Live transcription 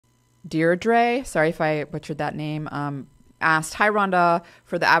Deirdre, sorry if I butchered that name, asked, "Hi Rhonda,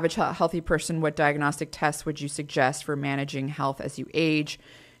 for the average healthy person, what diagnostic tests would you suggest for managing health as you age?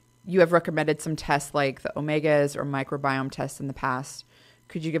 You have recommended some tests like the omegas or microbiome tests in the past.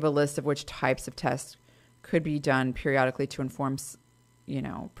 Could you give a list of which types of tests could be done periodically to inform,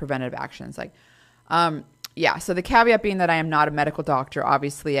 preventative actions?" Yeah. So the caveat being that I am not a medical doctor,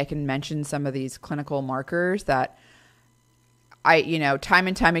 obviously I can mention some of these clinical markers that time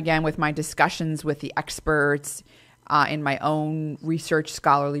and time again with my discussions with the experts, in my own research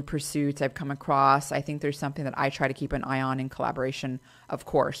scholarly pursuits I've come across. I think there's something that I try to keep an eye on in collaboration, of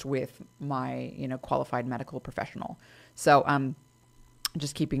course, with my, qualified medical professional. So,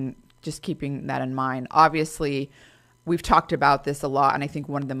 just keeping that in mind. Obviously, we've talked about this a lot, and I think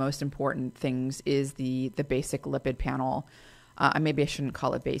one of the most important things is the basic lipid panel. Maybe I shouldn't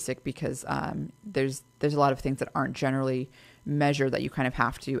call it basic because there's a lot of things that aren't generally measured that you kind of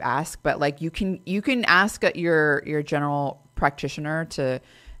have to ask. But like you can ask your general practitioner to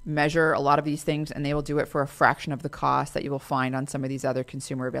measure a lot of these things, and they will do it for a fraction of the cost that you will find on some of these other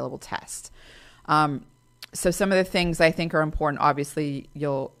consumer available tests. So some of the things I think are important, obviously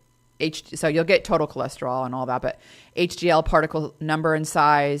you'll get total cholesterol and all that, but HDL particle number and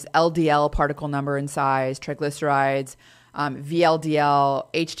size, LDL particle number and size, triglycerides, VLDL,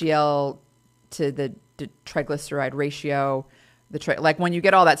 HDL to the triglyceride ratio. Like when you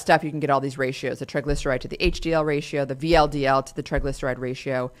get all that stuff, you can get all these ratios: the triglyceride to the HDL ratio, the VLDL to the triglyceride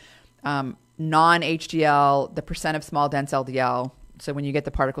ratio, non-HDL, the percent of small dense LDL. So when you get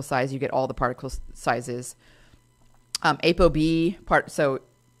the particle size, you get all the particle sizes. ApoB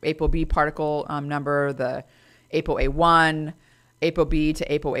particle number, the ApoA1, ApoB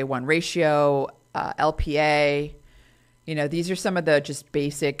to ApoA1 ratio, LPA. These are some of the just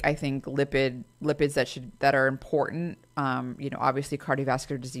basic, I think, lipids that are important. Obviously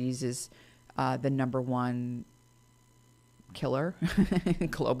cardiovascular disease is the number one killer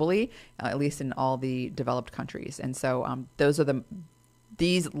globally, at least in all the developed countries. And so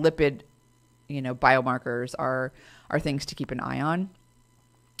these lipid, biomarkers are things to keep an eye on.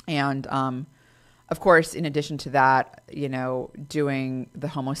 And of course, in addition to that, doing the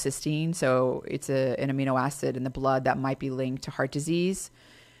homocysteine. So it's an amino acid in the blood that might be linked to heart disease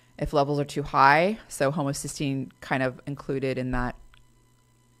if levels are too high. So homocysteine kind of included in that.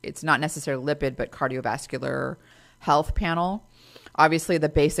 It's not necessarily lipid, but cardiovascular health panel. Obviously, the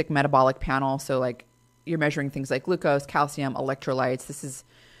basic metabolic panel. So like you're measuring things like glucose, calcium, electrolytes. This is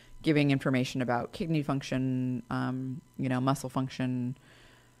giving information about kidney function, muscle function,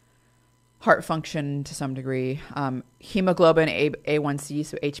 heart function to some degree, hemoglobin A1C,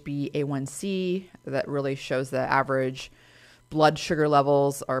 so HbA1c, that really shows the average blood sugar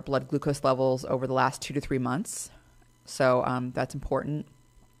levels or blood glucose levels over the last 2 to 3 months. So that's important.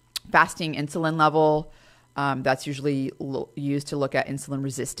 Fasting insulin level, that's usually used to look at insulin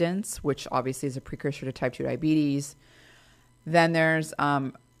resistance, which obviously is a precursor to type 2 diabetes. Then there's,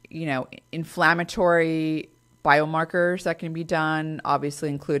 inflammatory biomarkers that can be done, obviously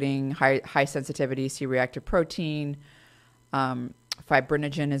including high sensitivity C-reactive protein.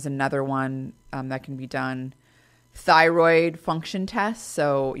 Fibrinogen is another one that can be done. Thyroid function tests.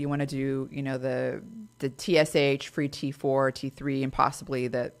 So you want to do, the TSH, free T4, T3, and possibly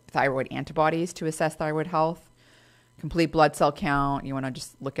the thyroid antibodies to assess thyroid health. Complete blood cell count. You want to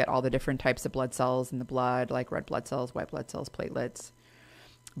just look at all the different types of blood cells in the blood, like red blood cells, white blood cells, platelets.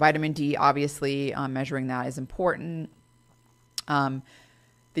 Vitamin D, obviously, measuring that is important. The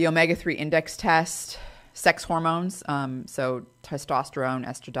omega-3 index test, sex hormones, so testosterone,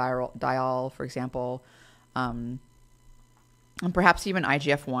 estradiol, for example, and perhaps even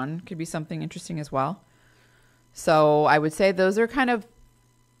IGF-1 could be something interesting as well. So I would say those are kind of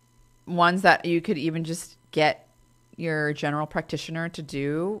ones that you could even just get your general practitioner to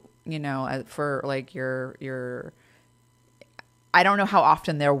do, for like your I don't know how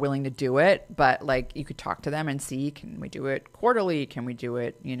often they're willing to do it, but like you could talk to them and see, can we do it quarterly? Can we do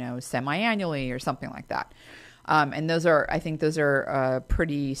it, semi-annually or something like that? And I think those are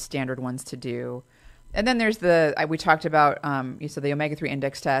pretty standard ones to do. And then there's we talked about, so the omega-3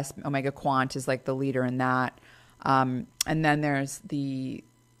 index test, Omega Quant is like the leader in that. And then there's the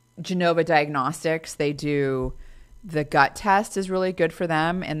Genova Diagnostics. They do the gut test is really good for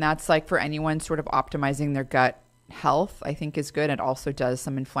them. And that's like for anyone sort of optimizing their gut health, I think is good. It also does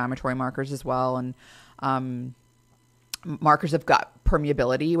some inflammatory markers as well, and markers of gut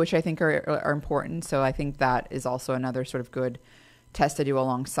permeability, which I think are important. So I think that is also another sort of good test to do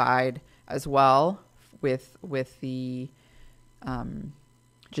alongside as well with the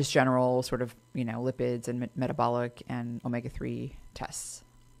just general sort of lipids and metabolic and omega-3 tests.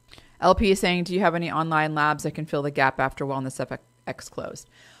 LP is saying, do you have any online labs that can fill the gap after WellnessFX closed?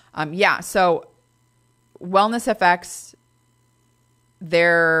 Yeah. So WellnessFX,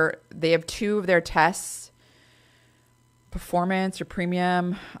 they have 2 of their tests, Performance or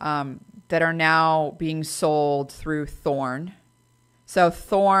Premium, that are now being sold through Thorne. So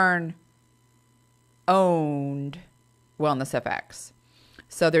Thorne owned WellnessFX.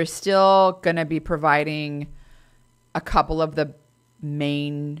 So they're still going to be providing a couple of the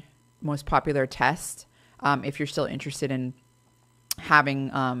main, most popular tests if you're still interested in having,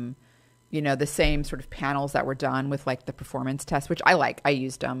 the same sort of panels that were done with like the performance test, which I like. I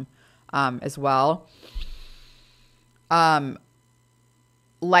used them as well.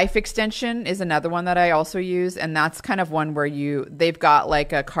 Life Extension is another one that I also use, and that's kind of one where they've got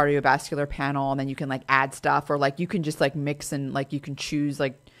like a cardiovascular panel, and then you can like add stuff, or like you can just like mix and like you can choose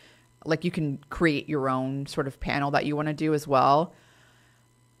like you can create your own sort of panel that you want to do as well.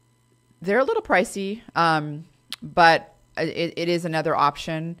 They're a little pricey, but it is another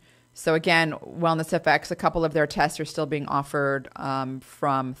option. So again, WellnessFX, a couple of their tests are still being offered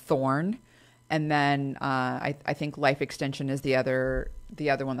from Thorne. And then I think Life Extension is the other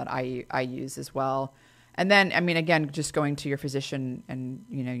one that I use as well. And then, I mean, again, just going to your physician and,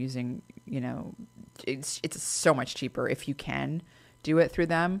 using, it's so much cheaper if you can do it through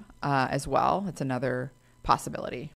them as well. It's another possibility.